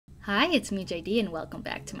Hi, it's me JD and welcome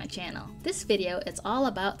back to my channel. This video is all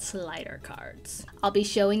about slider cards. I'll be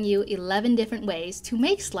showing you 11 different ways to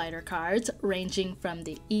make slider cards, ranging from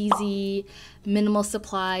the easy, minimal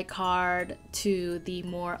supply card to the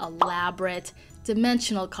more elaborate,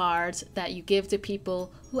 dimensional cards that you give to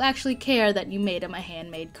people who actually care that you made them a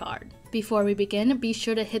handmade card. Before we begin, be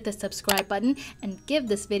sure to hit the subscribe button and give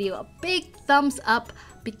this video a big thumbs up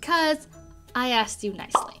because I asked you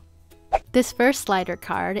nicely. This first slider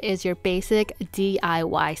card is your basic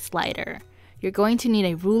DIY slider. You're going to need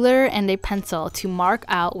a ruler and a pencil to mark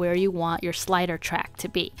out where you want your slider track to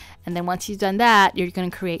be. And then once you've done that, you're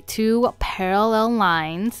going to create two parallel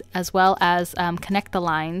lines as well as connect the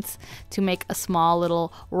lines to make a small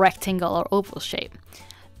little rectangle or oval shape.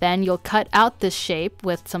 Then you'll cut out this shape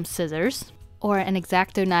with some scissors or an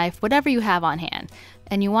X-Acto knife, whatever you have on hand.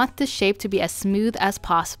 And you want this shape to be as smooth as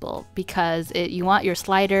possible because you want your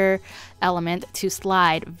slider element to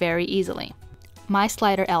slide very easily. My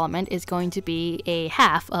slider element is going to be a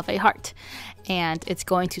half of a heart, and it's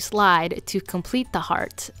going to slide to complete the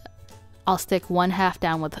heart. I'll stick one half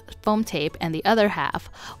down with foam tape and the other half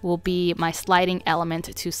will be my sliding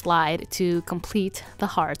element to slide to complete the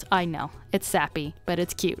heart. I know, it's sappy, but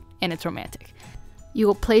it's cute and it's romantic. You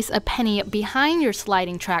will place a penny behind your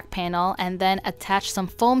sliding track panel and then attach some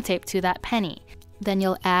foam tape to that penny. Then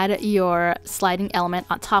you'll add your sliding element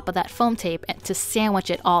on top of that foam tape to sandwich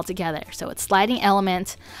it all together. So it's sliding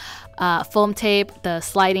element, foam tape, the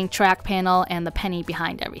sliding track panel, and the penny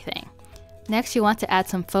behind everything. Next, you want to add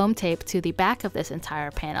some foam tape to the back of this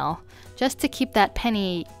entire panel just to keep that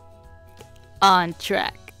penny on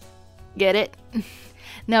track. Get it?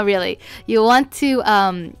 No, really. You want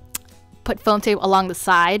to put foam tape along the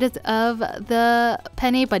side of the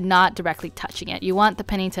penny, but not directly touching it. You want the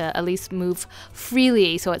penny to at least move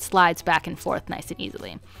freely so it slides back and forth nice and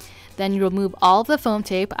easily. Then you remove all of the foam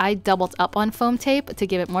tape. I doubled up on foam tape to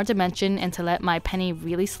give it more dimension and to let my penny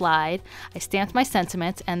really slide. I stamped my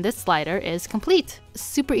sentiment and this slider is complete.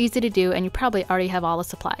 Super easy to do and you probably already have all the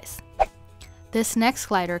supplies. This next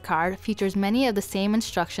slider card features many of the same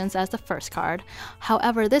instructions as the first card.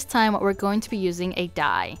 However, this time we're going to be using a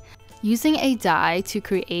die. Using a die to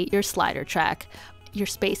create your slider track, your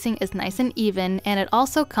spacing is nice and even, and it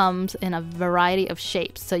also comes in a variety of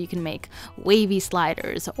shapes, so you can make wavy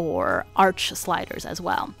sliders or arch sliders as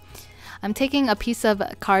well. I'm taking a piece of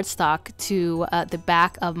cardstock to the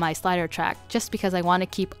back of my slider track just because I want to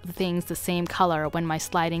keep things the same color when my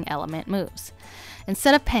sliding element moves.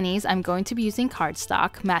 Instead of pennies, I'm going to be using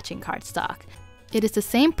cardstock, matching cardstock. It is the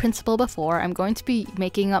same principle before. I'm going to be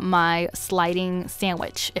making my sliding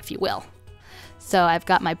sandwich, if you will. So I've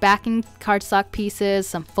got my backing cardstock pieces,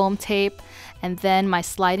 some foam tape, and then my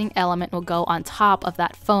sliding element will go on top of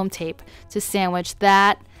that foam tape to sandwich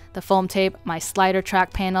that, the foam tape, my slider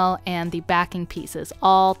track panel, and the backing pieces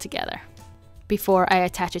all together. Before I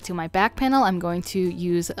attach it to my back panel, I'm going to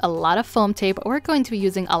use a lot of foam tape. We're going to be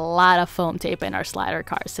using a lot of foam tape in our slider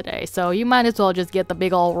cards today, so you might as well just get the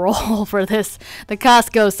big old roll for this, the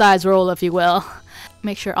Costco size roll, if you will.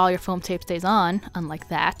 Make sure all your foam tape stays on, unlike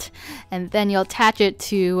that, and then you'll attach it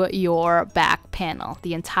to your back panel,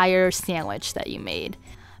 the entire sandwich that you made.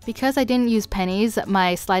 Because I didn't use pennies,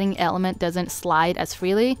 my sliding element doesn't slide as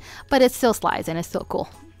freely, but it still slides and it's still cool.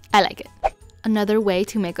 I like it. Another way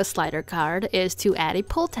to make a slider card is to add a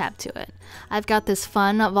pull tab to it. I've got this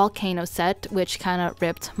fun volcano set which kind of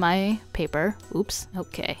ripped my paper. Oops,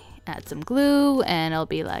 okay. Add some glue and it'll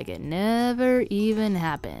be like it never even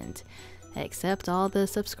happened. Except all the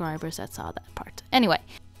subscribers that saw that part. Anyway,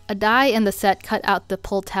 a die in the set cut out the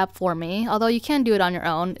pull tab for me, although you can do it on your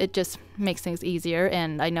own. It just makes things easier,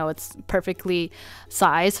 and I know it's perfectly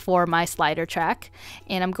sized for my slider track.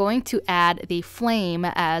 And I'm going to add the flame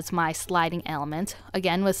as my sliding element,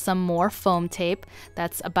 again with some more foam tape.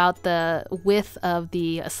 That's about the width of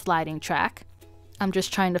the sliding track. I'm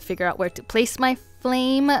just trying to figure out where to place my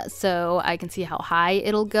flame so I can see how high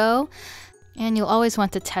it'll go. And you'll always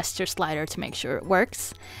want to test your slider to make sure it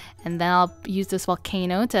works. And then I'll use this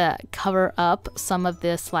volcano to cover up some of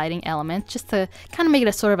the sliding element just to kind of make it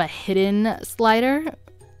a sort of a hidden slider.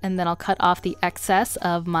 And then I'll cut off the excess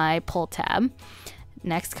of my pull tab.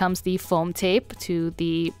 Next comes the foam tape to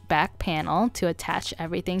the back panel to attach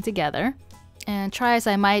everything together. And try as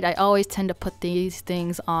I might, I always tend to put these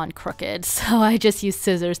things on crooked, so I just use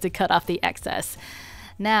scissors to cut off the excess.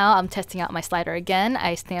 Now I'm testing out my slider again.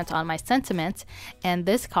 I stamped on my sentiment, and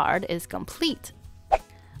this card is complete.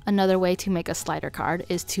 Another way to make a slider card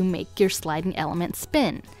is to make your sliding element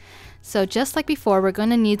spin. So just like before, we're going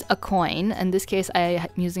to need a coin. In this case, I'm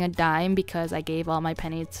using a dime because I gave all my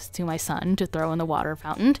pennies to my son to throw in the water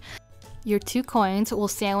fountain. Your two coins will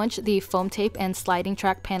sandwich the foam tape and sliding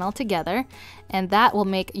track panel together, and that will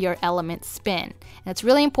make your element spin. And it's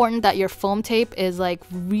really important that your foam tape is like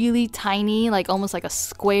really tiny, like almost like a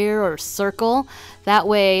square or circle. That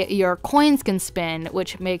way your coins can spin,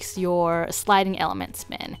 which makes your sliding element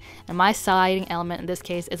spin. And my sliding element in this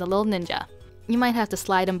case is a little ninja. You might have to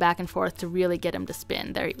slide him back and forth to really get him to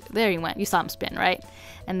spin. There he went. You saw him spin, right?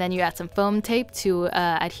 And then you add some foam tape to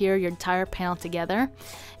adhere your entire panel together.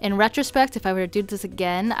 In retrospect, if I were to do this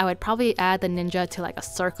again, I would probably add the ninja to like a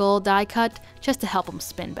circle die cut just to help him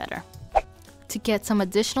spin better. To get some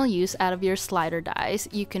additional use out of your slider dies,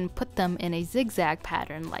 you can put them in a zigzag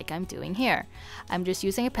pattern like I'm doing here. I'm just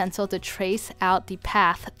using a pencil to trace out the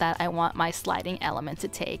path that I want my sliding element to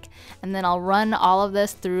take. And then I'll run all of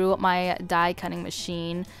this through my die cutting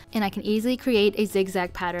machine, and I can easily create a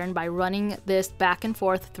zigzag pattern by running this back and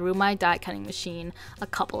forth through my die cutting machine a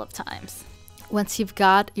couple of times. Once you've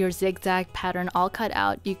got your zigzag pattern all cut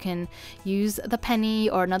out, you can use the penny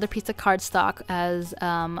or another piece of cardstock as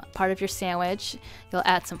part of your sandwich. You'll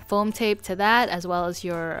add some foam tape to that as well as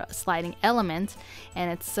your sliding element, and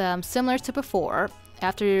it's similar to before.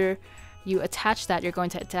 After you attach that, you're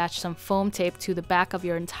going to attach some foam tape to the back of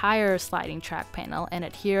your entire sliding track panel and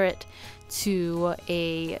adhere it to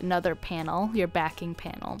another panel, your backing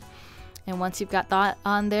panel. And once you've got that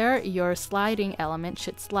on there, your sliding element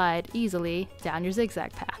should slide easily down your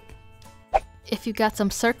zigzag path. If you've got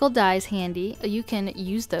some circle dies handy, you can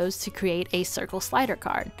use those to create a circle slider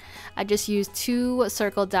card. I just used 2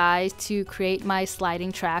 circle dies to create my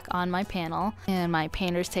sliding track on my panel, and my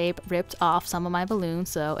painter's tape ripped off some of my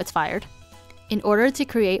balloons, so it's fired. In order to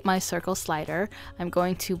create my circle slider, I'm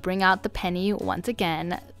going to bring out the penny once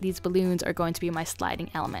again. These balloons are going to be my sliding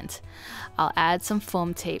element. I'll add some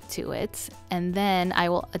foam tape to it, and then I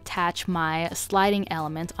will attach my sliding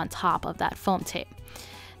element on top of that foam tape.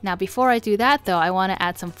 Now before I do that though, I want to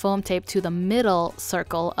add some foam tape to the middle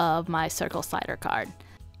circle of my circle slider card.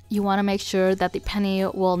 You want to make sure that the penny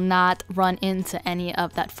will not run into any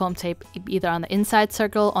of that foam tape, either on the inside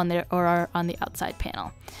circle or on the outside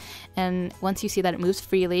panel. And once you see that it moves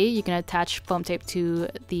freely, you can attach foam tape to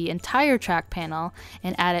the entire track panel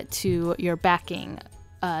and add it to your backing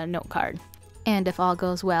note card. And if all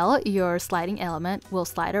goes well, your sliding element will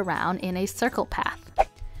slide around in a circle path.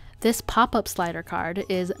 This pop-up slider card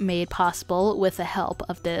is made possible with the help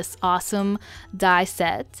of this awesome die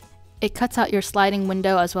set. It cuts out your sliding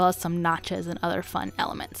window as well as some notches and other fun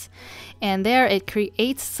elements. And there it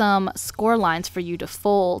creates some score lines for you to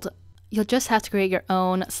fold. You'll just have to create your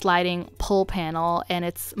own sliding pull panel,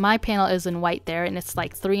 and my panel is in white there, and it's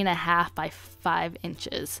like 3.5 by 5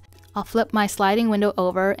 inches. I'll flip my sliding window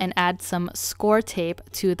over and add some score tape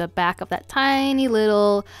to the back of that tiny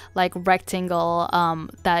little like rectangle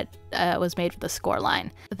that was made for the score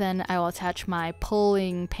line. Then I will attach my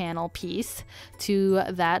pulling panel piece to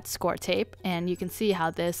that score tape, and you can see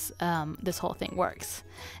how this whole thing works.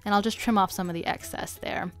 And I'll just trim off some of the excess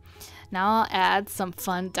there. Now I'll add some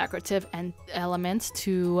fun decorative elements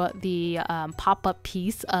to the pop-up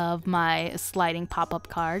piece of my sliding pop-up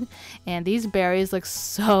card. And these berries look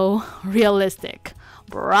so realistic.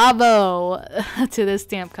 Bravo to this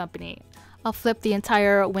stamp company. I'll flip the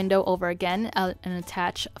entire window over again and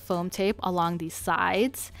attach foam tape along the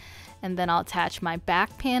sides. And then I'll attach my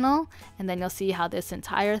back panel, and then you'll see how this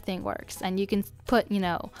entire thing works. And you can put,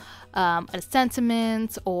 a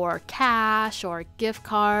sentiment or cash or gift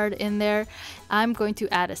card in there. I'm going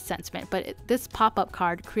to add a sentiment, but this pop-up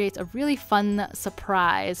card creates a really fun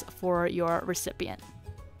surprise for your recipient.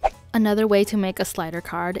 Another way to make a slider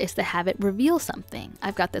card is to have it reveal something.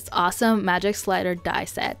 I've got this awesome magic slider die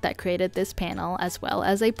set that created this panel, as well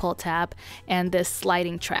as a pull tab and this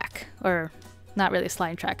sliding track, or not really a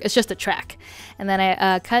sliding track, it's just a track. And then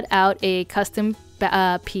I cut out a custom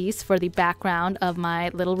piece for the background of my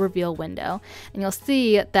little reveal window. And you'll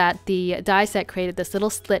see that the die set created this little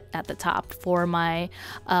slit at the top for my,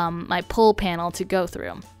 my pull panel to go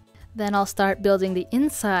through. Then I'll start building the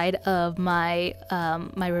inside of my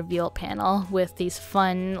my reveal panel with these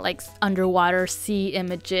fun like underwater sea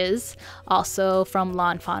images, also from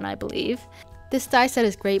Lawn Fawn, I believe. This die set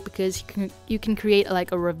is great because you can create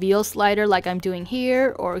like a reveal slider like I'm doing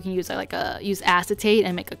here, or you can use use acetate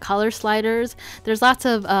and make a color sliders. There's lots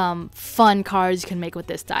of fun cards you can make with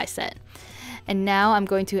this die set. And now I'm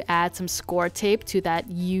going to add some score tape to that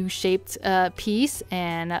U-shaped piece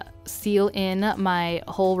and seal in my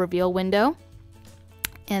whole reveal window.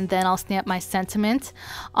 And then I'll stamp my sentiment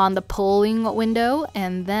on the pulling window,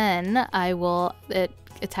 and then I will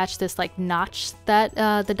attach this like notch that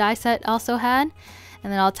the die set also had.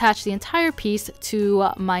 And then I'll attach the entire piece to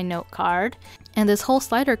my note card. And this whole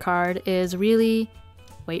slider card is really,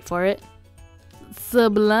 wait for it,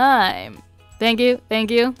 sublime. Thank you, thank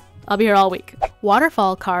you. I'll be here all week.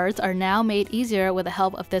 Waterfall cards are now made easier with the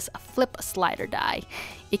help of this flip slider die.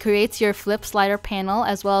 It creates your flip slider panel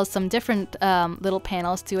as well as some different little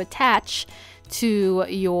panels to attach to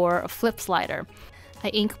your flip slider. I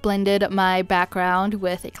ink blended my background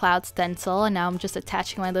with a cloud stencil, and now I'm just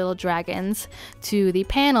attaching my little dragons to the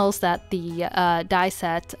panels that the die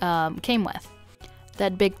set came with.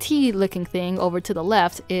 That big T looking thing over to the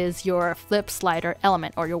left is your flip slider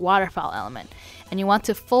element or your waterfall element. And you want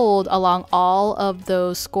to fold along all of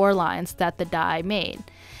those score lines that the die made.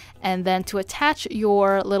 And then to attach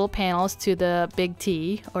your little panels to the big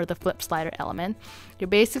T or the flip slider element, you're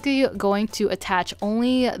basically going to attach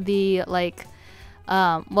only the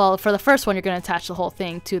well, for the first one, you're going to attach the whole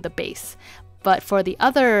thing to the base. But for the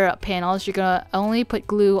other panels, you're going to only put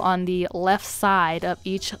glue on the left side of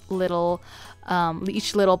each little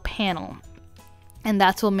panel. And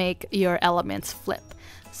that's what will make your elements flip.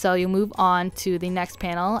 So you move on to the next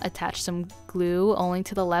panel, attach some glue only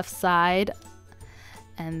to the left side,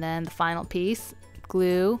 and then the final piece,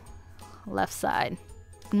 glue, left side.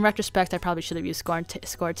 In retrospect, I probably should have used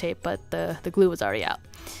score tape, but the glue was already out.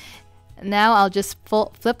 Now I'll just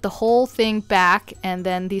flip the whole thing back, and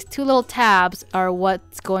then these two little tabs are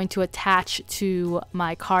what's going to attach to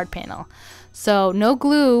my card panel. So no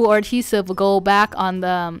glue or adhesive will go back on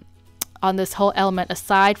this whole element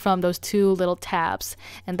aside from those two little tabs,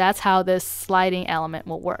 and that's how this sliding element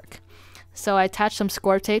will work. So I attach some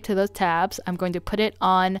score tape to those tabs. I'm going to put it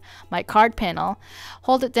on my card panel,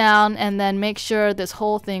 hold it down, and then make sure this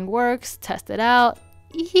whole thing works, test it out.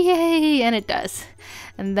 Yay! And it does.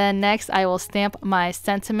 And then next I will stamp my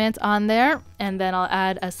sentiment on there, and then I'll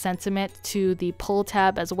add a sentiment to the pull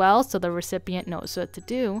tab as well so the recipient knows what to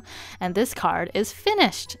do. And this card is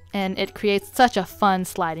finished, and it creates such a fun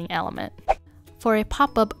sliding element. For a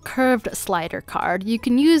pop-up curved slider card, you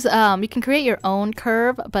can use you can create your own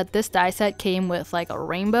curve, but this die set came with like a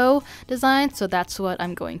rainbow design, so that's what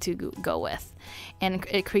I'm going to go with. And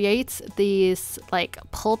it creates these like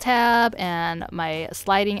pull tab and my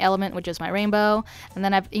sliding element, which is my rainbow, and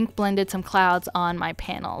then I've ink blended some clouds on my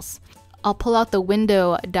panels. I'll pull out the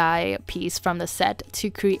window die piece from the set to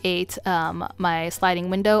create my sliding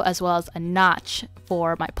window as well as a notch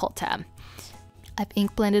for my pull tab. I've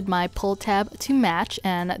ink blended my pull tab to match,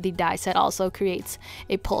 and the die set also creates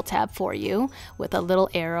a pull tab for you with a little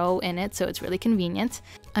arrow in it, so it's really convenient.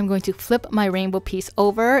 I'm going to flip my rainbow piece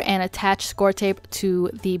over and attach score tape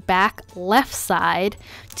to the back left side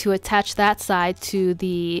to attach that side to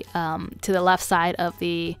the left side of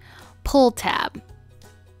the pull tab,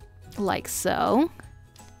 like so.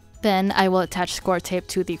 Then I will attach score tape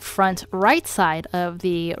to the front right side of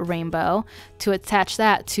the rainbow to attach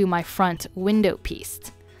that to my front window piece.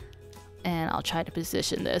 And I'll try to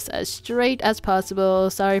position this as straight as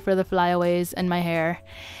possible. Sorry for the flyaways in my hair.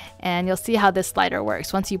 And you'll see how this slider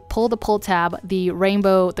works. Once you pull the pull tab, the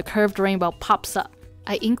curved rainbow pops up.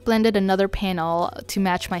 I ink blended another panel to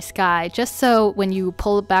match my sky, just so when you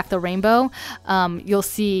pull back the rainbow, you'll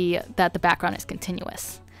see that the background is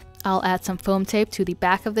continuous. I'll add some foam tape to the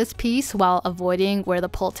back of this piece while avoiding where the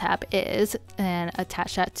pull tab is and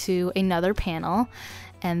attach that to another panel.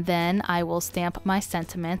 And then I will stamp my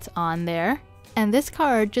sentiment on there. And this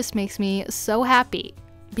card just makes me so happy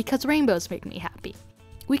because rainbows make me happy.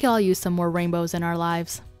 We could all use some more rainbows in our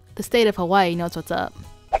lives. The state of Hawaii knows what's up.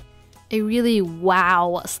 A really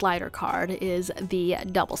wow slider card is the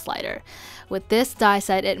double slider. With this die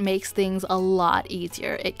set, it makes things a lot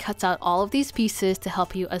easier. It cuts out all of these pieces to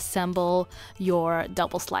help you assemble your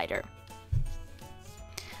double slider.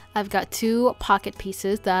 I've got two pocket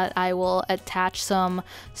pieces that I will attach some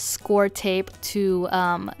score tape to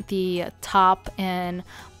the top and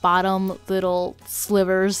bottom little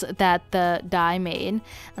slivers that the die made.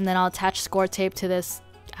 And then I'll attach score tape to this,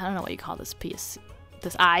 I don't know what you call this piece.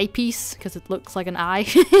 This eye piece, because it looks like an eye,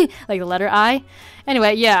 like the letter I.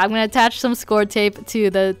 Anyway, yeah, I'm going to attach some score tape to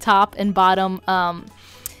the top and bottom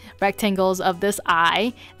rectangles of this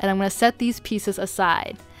eye, and I'm going to set these pieces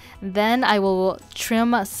aside. Then I will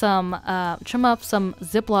trim up some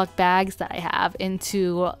Ziploc bags that I have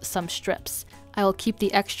into some strips. I will keep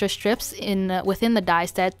the extra strips within the die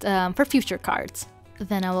set for future cards.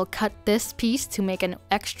 Then I will cut this piece to make an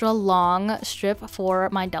extra long strip for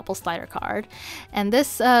my double slider card. And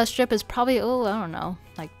this strip is probably, oh, I don't know,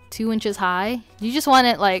 like 2 inches high. You just want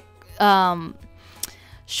it like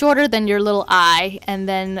shorter than your little eye. And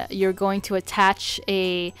then you're going to attach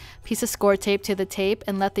a piece of score tape to the tape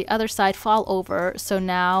and let the other side fall over. So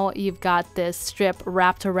now you've got this strip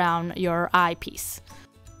wrapped around your eye piece.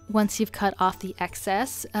 Once you've cut off the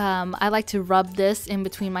excess, I like to rub this in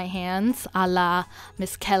between my hands a la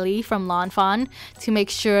Miss Kelly from Lawn Fawn to make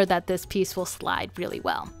sure that this piece will slide really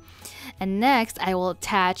well. And next I will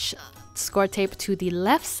attach score tape to the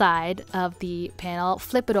left side of the panel,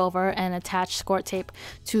 flip it over and attach score tape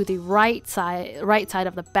to the right side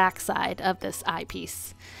of the back side of this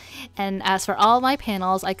eyepiece. And as for all my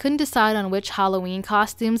panels, I couldn't decide on which Halloween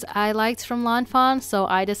costumes I liked from Lawn Fawn, so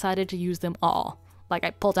I decided to use them all. Like,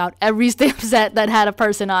 I pulled out every stamp set that had a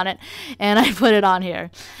person on it and I put it on here.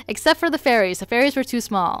 Except for the fairies. The fairies were too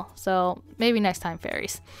small, so maybe next time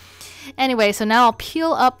fairies. Anyway, so now I'll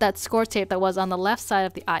peel up that score tape that was on the left side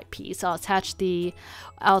of the eyepiece. I'll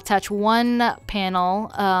attach one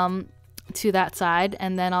panel to that side,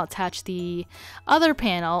 and then I'll attach the other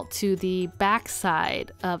panel to the back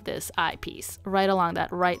side of this eyepiece, right along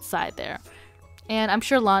that right side there. And I'm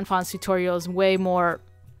sure Lawn Fawn's tutorial is way more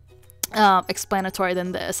explanatory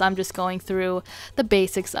than this. I'm just going through the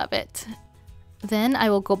basics of it. Then I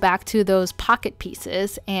will go back to those pocket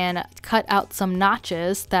pieces and cut out some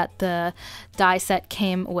notches that the die set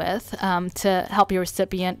came with to help your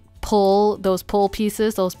recipient pull those pull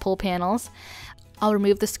pieces, those pull panels. I'll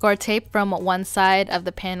remove the score tape from one side of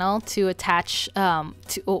the panel to attach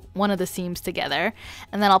to one of the seams together.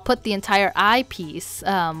 And then I'll put the entire eyepiece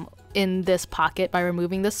in this pocket by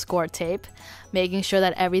removing the score tape, making sure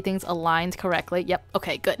that everything's aligned correctly. Yep,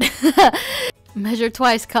 okay, good. Measure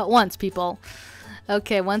twice, cut once, people.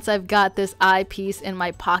 Okay, once I've got this eyepiece in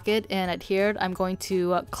my pocket and adhered, I'm going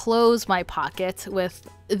to close my pocket with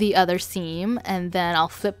the other seam, and then I'll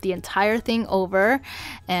flip the entire thing over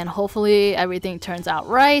and hopefully everything turns out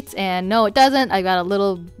right. And no, it doesn't. I got a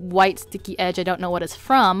little white sticky edge. I don't know what it's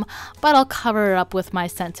from, but I'll cover it up with my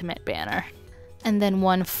sentiment banner. And then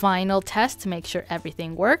one final test to make sure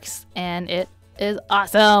everything works, and it is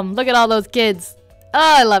awesome. Look at all those kids.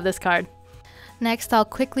 Oh, I love this card. Next, I'll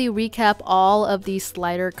quickly recap all of these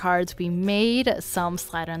slider cards we made. Some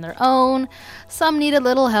slide on their own, some need a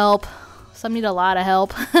little help, some need a lot of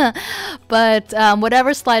help. But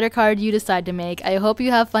whatever slider card you decide to make, I hope you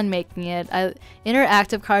have fun making it.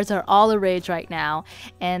 Interactive cards are all the rage right now,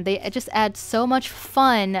 and they just add so much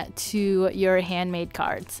fun to your handmade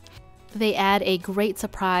cards. They add a great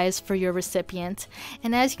surprise for your recipient,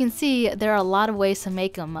 and as you can see, there are a lot of ways to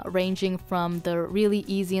make them, ranging from the really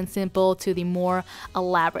easy and simple to the more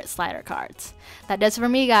elaborate slider cards. That does it for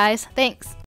me, guys. Thanks!